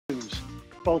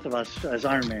both of us as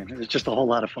Iron Man. It was just a whole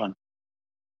lot of fun.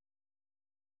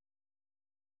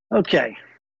 Okay.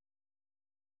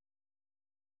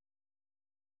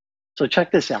 So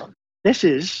check this out. This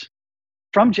is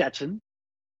from Jetson.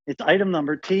 It's item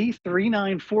number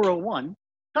T39401.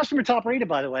 Customer top rated,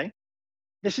 by the way.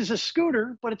 This is a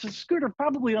scooter, but it's a scooter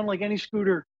probably unlike any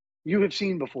scooter you have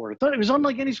seen before. It was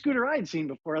unlike any scooter I had seen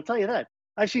before, I'll tell you that.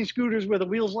 I've seen scooters where the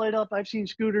wheels light up. I've seen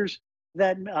scooters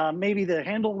that maybe the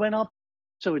handle went up,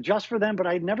 so adjust for them, but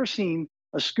I'd never seen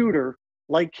a scooter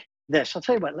like this. I'll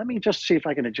tell you what, let me just see if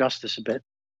I can adjust this a bit.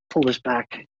 Pull this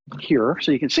back here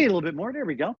so you can see it a little bit more. There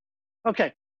we go.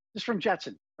 Okay, this is from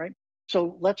Jetson, right?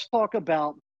 So let's talk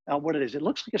about what it is. It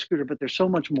looks like a scooter, but there's so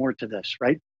much more to this,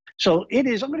 right? So it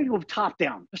is, I'm going to go top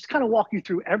down, just to kind of walk you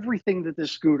through everything that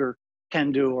this scooter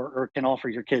can do or can offer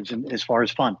your kids as far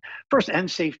as fun. First, and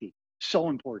safety, so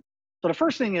important. So the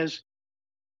first thing is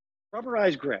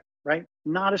rubberized grip, right?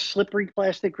 Not a slippery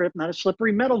plastic grip, not a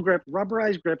slippery metal grip,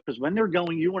 rubberized grip, because when they're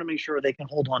going, you want to make sure they can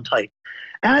hold on tight.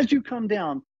 As you come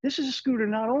down, this is a scooter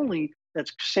not only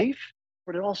that's safe,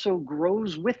 but it also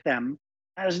grows with them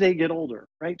as they get older,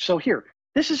 right? So here,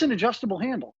 this is an adjustable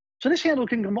handle. So this handle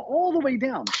can come all the way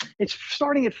down. It's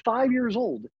starting at 5 years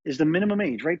old is the minimum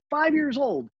age, right? 5 years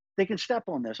old, they can step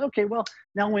on this. Okay, well,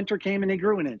 now winter came and they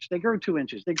grew an inch. They grew 2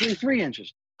 inches. They grew 3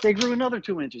 inches. They grew another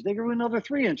 2 inches. They grew another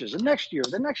 3 inches. The next year.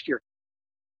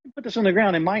 Put this on the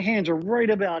ground and my hands are right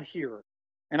about here.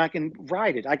 And I can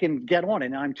ride it. I can get on it.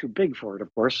 And I'm too big for it,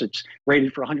 of course. It's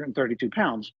rated for 132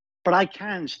 pounds. But I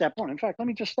can step on it. In fact, let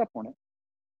me just step on it.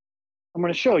 I'm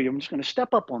going to show you. I'm just going to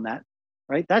step up on that.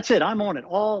 Right? That's it. I'm on it.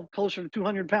 All closer to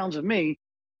 200 pounds of me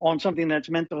on something that's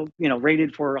meant to,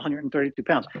 rated for 132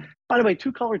 pounds. By the way,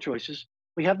 2 color choices.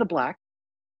 We have the black,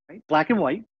 right? Black and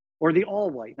white, or the all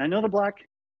white. And I know the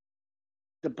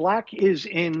black is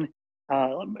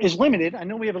is limited. I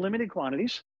know we have limited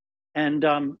quantities, and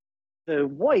the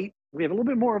white, we have a little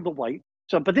bit more of the white.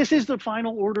 So, but this is the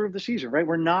final order of the season, right?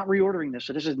 We're not reordering this,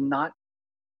 so this is not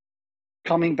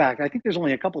coming back. I think there's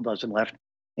only a couple dozen left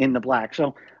in the black.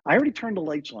 So I already turned the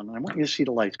lights on. And I want you to see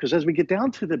the lights because as we get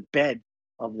down to the bed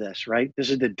of this, right, this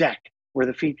is the deck where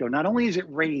the feet go. Not only is it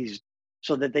raised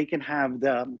so that they can have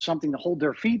something to hold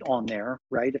their feet on there,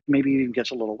 right? If maybe it even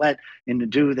gets a little wet in the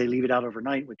dew, they leave it out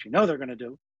overnight, which they're going to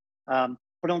do.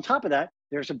 But on top of that,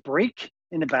 there's a brake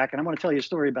in the back. And I want to tell you a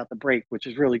story about the brake, which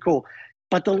is really cool.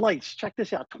 But the lights, check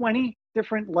this out, 20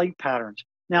 different light patterns.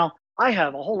 Now, I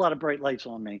have a whole lot of bright lights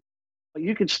on me, but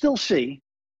you can still see.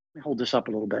 Let me hold this up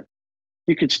a little bit.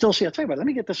 You can still see, I'll tell you what, let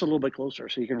me get this a little bit closer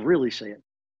so you can really see it.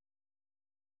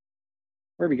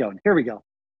 Where are we going? Here we go.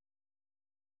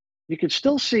 You can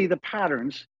still see the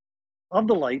patterns of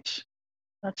the lights.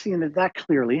 Not seeing it that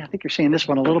clearly. I think you're seeing this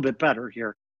one a little bit better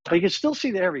here. But you can still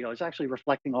see, there we go. It's actually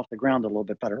reflecting off the ground a little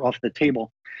bit better, off the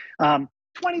table. 20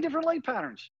 different light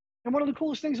patterns. And one of the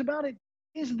coolest things about it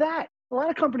is that a lot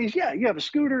of companies, you have a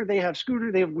scooter, they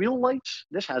have wheel lights.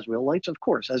 This has wheel lights, of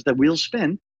course. As the wheels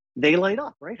spin, they light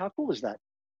up, right? How cool is that?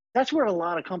 That's where a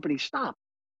lot of companies stop.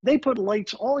 They put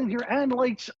lights all in here and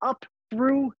lights up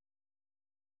through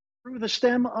the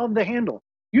stem of the handle.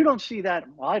 You don't see that.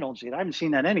 Well, I don't see it. I haven't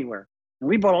seen that anywhere. And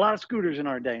we bought a lot of scooters in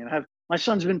our day, and my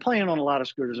son's been playing on a lot of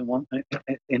scooters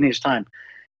in his time.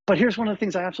 But here's one of the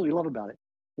things I absolutely love about it.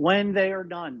 When they are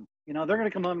done, they're going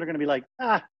to come home. They're going to be like,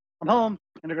 I'm home,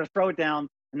 and they're going to throw it down,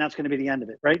 and that's going to be the end of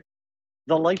it, right?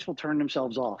 The lights will turn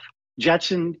themselves off.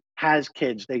 Jetson has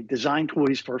kids. They design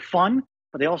toys for fun,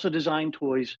 but they also design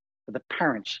toys for the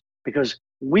parents because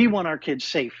we want our kids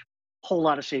safe. Whole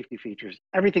lot of safety features.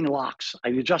 Everything locks. I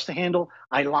adjust the handle.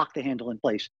 I lock the handle in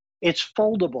place. It's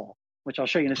foldable, which I'll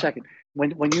show you in a second.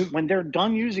 When they're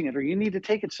done using it or you need to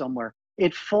take it somewhere,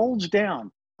 it folds down.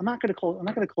 I'm not going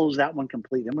to close that one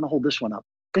completely. I'm going to hold this one up.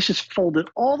 This is folded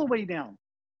all the way down.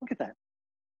 Look at that.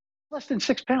 Less than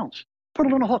 6 pounds. Put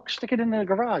it on a hook, stick it in the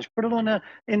garage, put it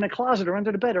in the closet or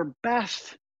under the bed, or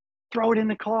best, throw it in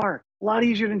the car. A lot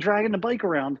easier than dragging the bike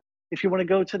around if you want to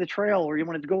go to the trail or you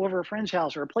want to go over a friend's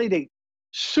house or a play date.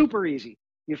 Super easy.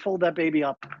 You fold that baby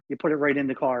up, you put it right in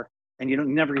the car, and you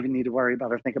never even need to worry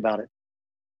about or think about it.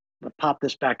 But pop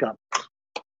this back up.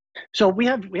 So we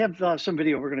have some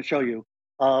video we're going to show you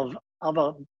of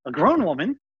a grown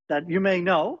woman that you may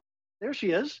know. There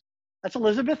she is. That's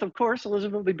Elizabeth, of course.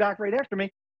 Elizabeth will be back right after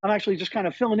me. I'm actually just kind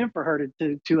of filling in for her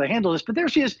to handle this. But there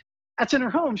she is. That's in her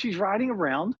home. She's riding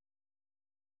around.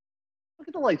 Look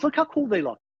at the lights. Look how cool they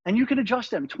look. And you can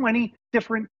adjust them 20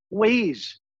 different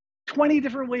ways. 20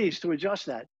 different ways to adjust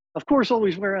that. Of course,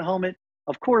 always wear a helmet.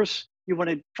 Of course, you want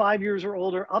it 5 years or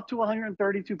older, up to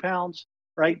 132 pounds,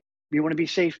 right? You want to be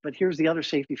safe. But here's the other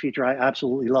safety feature I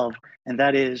absolutely love, and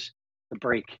that is the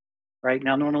brake, right?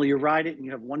 Now, normally you ride it and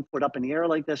you have one foot up in the air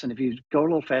like this. And if you go a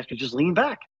little fast, you just lean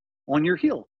back on your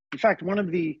heel. In fact, one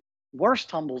of the worst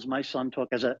tumbles my son took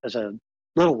as a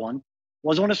little one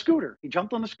was on a scooter. He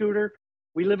jumped on the scooter.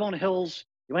 We live on hills.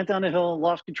 He went down the hill,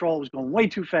 lost control, was going way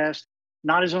too fast.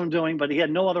 Not his own doing, but he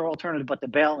had no other alternative but to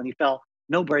bail, and he fell.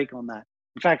 No brake on that.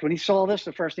 In fact, when he saw this,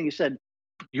 the first thing he said,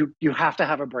 you have to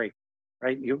have a brake,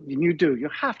 right? You do. You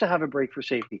have to have a brake for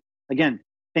safety. Again,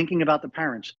 thinking about the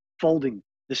parents, folding,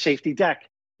 the safety deck,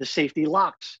 the safety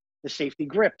locks, the safety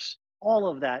grips, all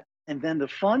of that. And then the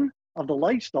fun of the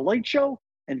lights, the light show,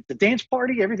 and the dance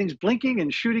party, everything's blinking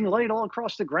and shooting light all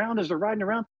across the ground as they're riding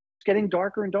around. It's getting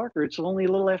darker and darker. It's only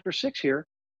a little after 6 here.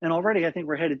 And already I think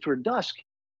we're headed toward dusk.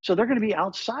 So they're going to be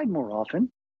outside more often.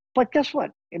 But guess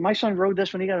what? And my son rode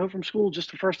this when he got home from school.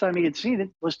 Just the first time he had seen it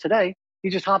was today. He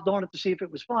just hopped on it to see if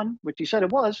it was fun, which he said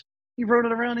it was. He rode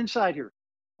it around inside here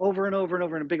over and over and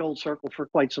over in a big old circle for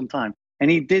quite some time. And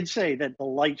he did say that the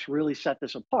lights really set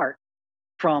this apart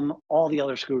from all the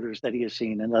other scooters that he has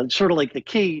seen. And that's sort of like the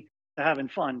key to having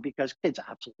fun, because kids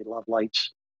absolutely love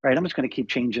lights, right? I'm just going to keep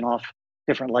changing off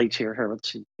different lights here. Here,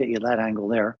 let's see, get you that angle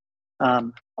there.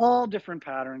 All different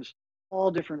patterns,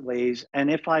 all different ways. And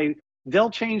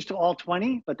they'll change to all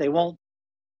 20, but they won't,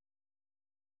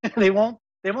 they won't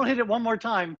hit it one more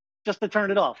time just to turn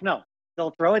it off. No,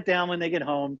 they'll throw it down when they get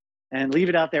home and leave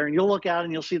it out there, and you'll look out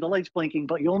and you'll see the lights blinking,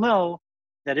 but you'll know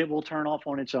that it will turn off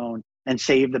on its own and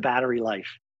save the battery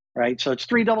life, right? So it's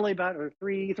three AA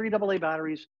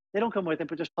batteries. They don't come with it,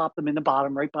 but just pop them in the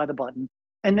bottom right by the button.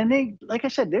 And then like I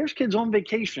said, there's kids on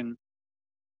vacation.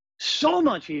 So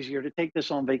much easier to take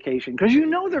this on vacation because you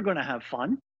know they're going to have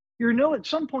fun. You know at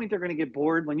some point they're going to get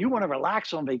bored when you want to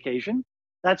relax on vacation.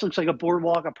 That looks like a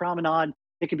boardwalk, a promenade.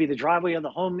 It could be the driveway of the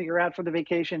home that you're at for the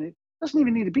vacation. It doesn't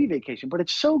even need to be vacation, but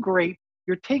it's so great.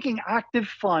 You're taking active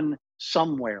fun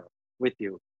somewhere with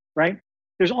you, right?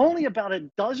 There's only about a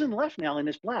dozen left now in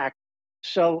this black.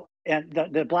 So, and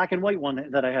the black and white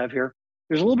one that I have here,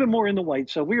 there's a little bit more in the white.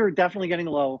 So we are definitely getting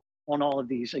low on all of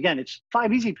these. Again, it's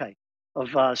 5 easy pay of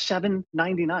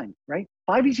 $7.99, right?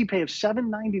 5 easy pay of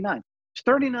 $7.99. It's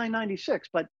 $39.96,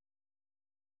 but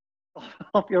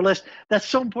off your list, that's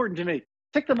so important to me.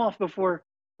 Tick them off before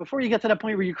you get to that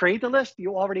point where you create the list.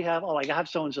 You already have, oh, I have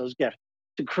so-and-so's gift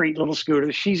to create little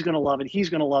scooters. She's going to love it. He's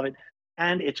going to love it.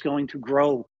 And it's going to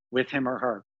grow with him or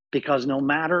her, because no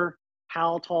matter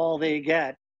how tall they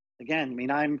get, again, I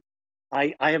mean,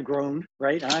 I have grown,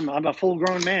 right? I'm a full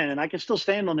grown man, and I can still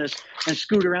stand on this and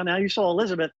scoot around. Now you saw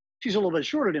Elizabeth, she's a little bit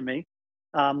shorter than me,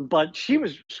 but she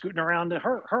was scooting around to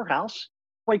her house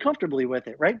quite comfortably with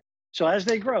it, right? So as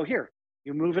they grow, here,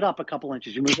 you move it up a couple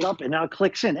inches, you move it up, and now it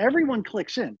clicks in. Everyone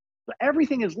clicks in. So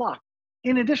everything is locked.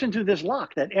 In addition to this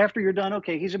lock that after you're done,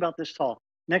 okay, he's about this tall.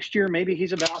 Next year, maybe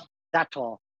he's about that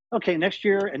tall. Okay, next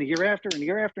year and the year after and the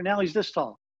year after, now he's this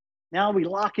tall. Now we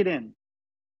lock it in.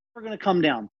 We're going to come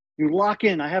down. You lock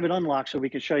in. I have it unlocked so we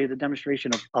can show you the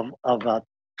demonstration of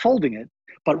folding it.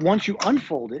 But once you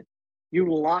unfold it, you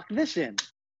lock this in,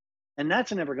 and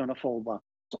that's never going to fold well.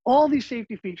 So all these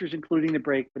safety features, including the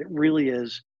brake, but it really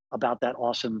is about that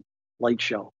awesome light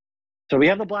show. So we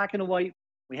have the black and the white.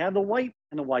 We have the white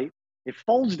and the white. It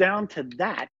folds down to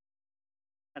that.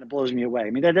 Kind of blows me away.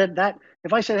 I mean, that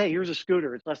if I said, hey, here's a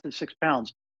scooter, it's less than 6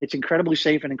 pounds, it's incredibly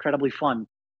safe and incredibly fun.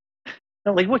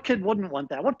 No, like, what kid wouldn't want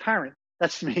that? What parent?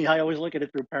 That's me. I always look at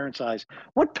it through parents' eyes.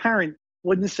 What parent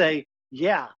wouldn't say,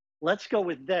 yeah, let's go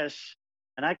with this,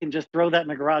 and I can just throw that in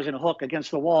the garage in a hook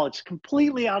against the wall. It's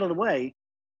completely out of the way.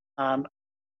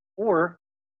 Or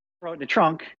throw it in the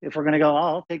trunk. If we're going to go, oh,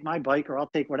 I'll take my bike or I'll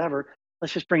take whatever.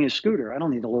 Let's just bring a scooter. I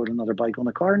don't need to load another bike on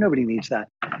the car. Nobody needs that.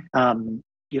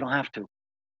 You don't have to.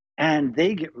 And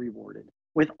they get rewarded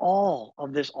with all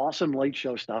of this awesome light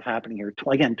show stuff happening here.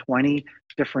 Again, 20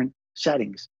 different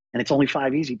settings, and it's only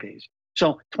 5 easy pays.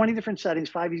 So 20 different settings,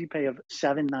 5 easy pay of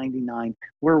 $7.99.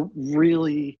 We're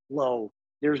really low.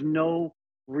 There's no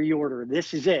reorder.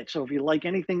 This is it. So if you like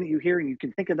anything that you hear and you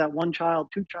can think of that one child,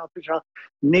 two child,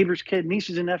 neighbor's kid,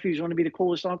 nieces and nephews want to be the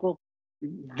coolest uncle,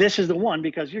 this is the one,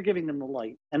 because you're giving them the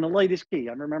light. And the light is key.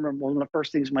 I remember one of the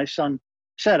first things my son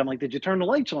said, I'm like, did you turn the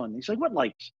lights on? He's like, what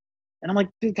lights? And I'm like,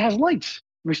 it has lights.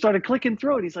 And we started clicking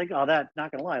through it. He's like, oh, that,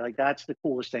 not gonna lie, like, that's the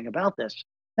coolest thing about this.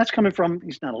 That's coming from,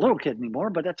 he's not a little kid anymore,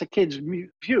 but that's a kid's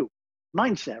view,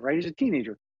 mindset, right? He's a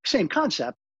teenager. Same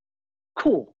concept.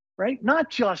 Cool, right? Not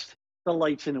just the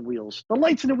lights and the wheels. The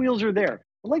lights and the wheels are there.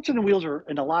 The lights and the wheels are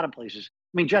in a lot of places.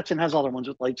 I mean, Jetson has other ones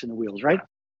with lights and the wheels, right?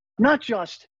 Not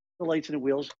just the lights and the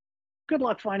wheels. Good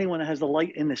luck finding one that has the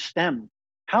light in the stem.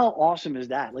 How awesome is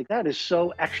that? Like, that is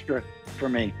so extra for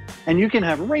me. And you can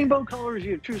have rainbow colors.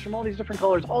 You choose from all these different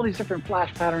colors, all these different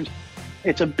flash patterns.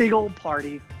 It's a big old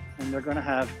party, and they're going to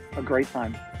have a great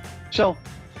time. So,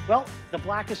 well, the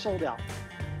black is sold out.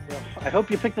 So I hope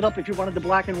you picked it up if you wanted the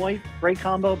black and white. Great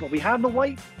combo, but we have the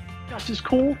white, just as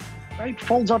cool, right?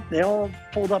 Folds up, they all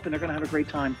fold up, and they're going to have a great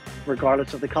time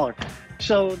regardless of the color.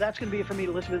 So that's going to be it for me,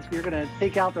 Elizabeth. You're going to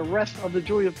take out the rest of the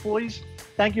Joy of Toys.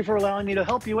 Thank you for allowing me to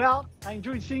help you out. I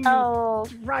enjoyed seeing you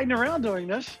riding around doing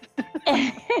this.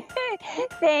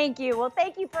 Thank you. Well,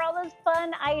 thank you for all those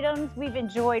fun items. We've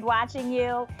enjoyed watching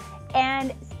you.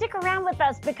 And stick around with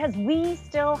us because we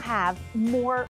still have more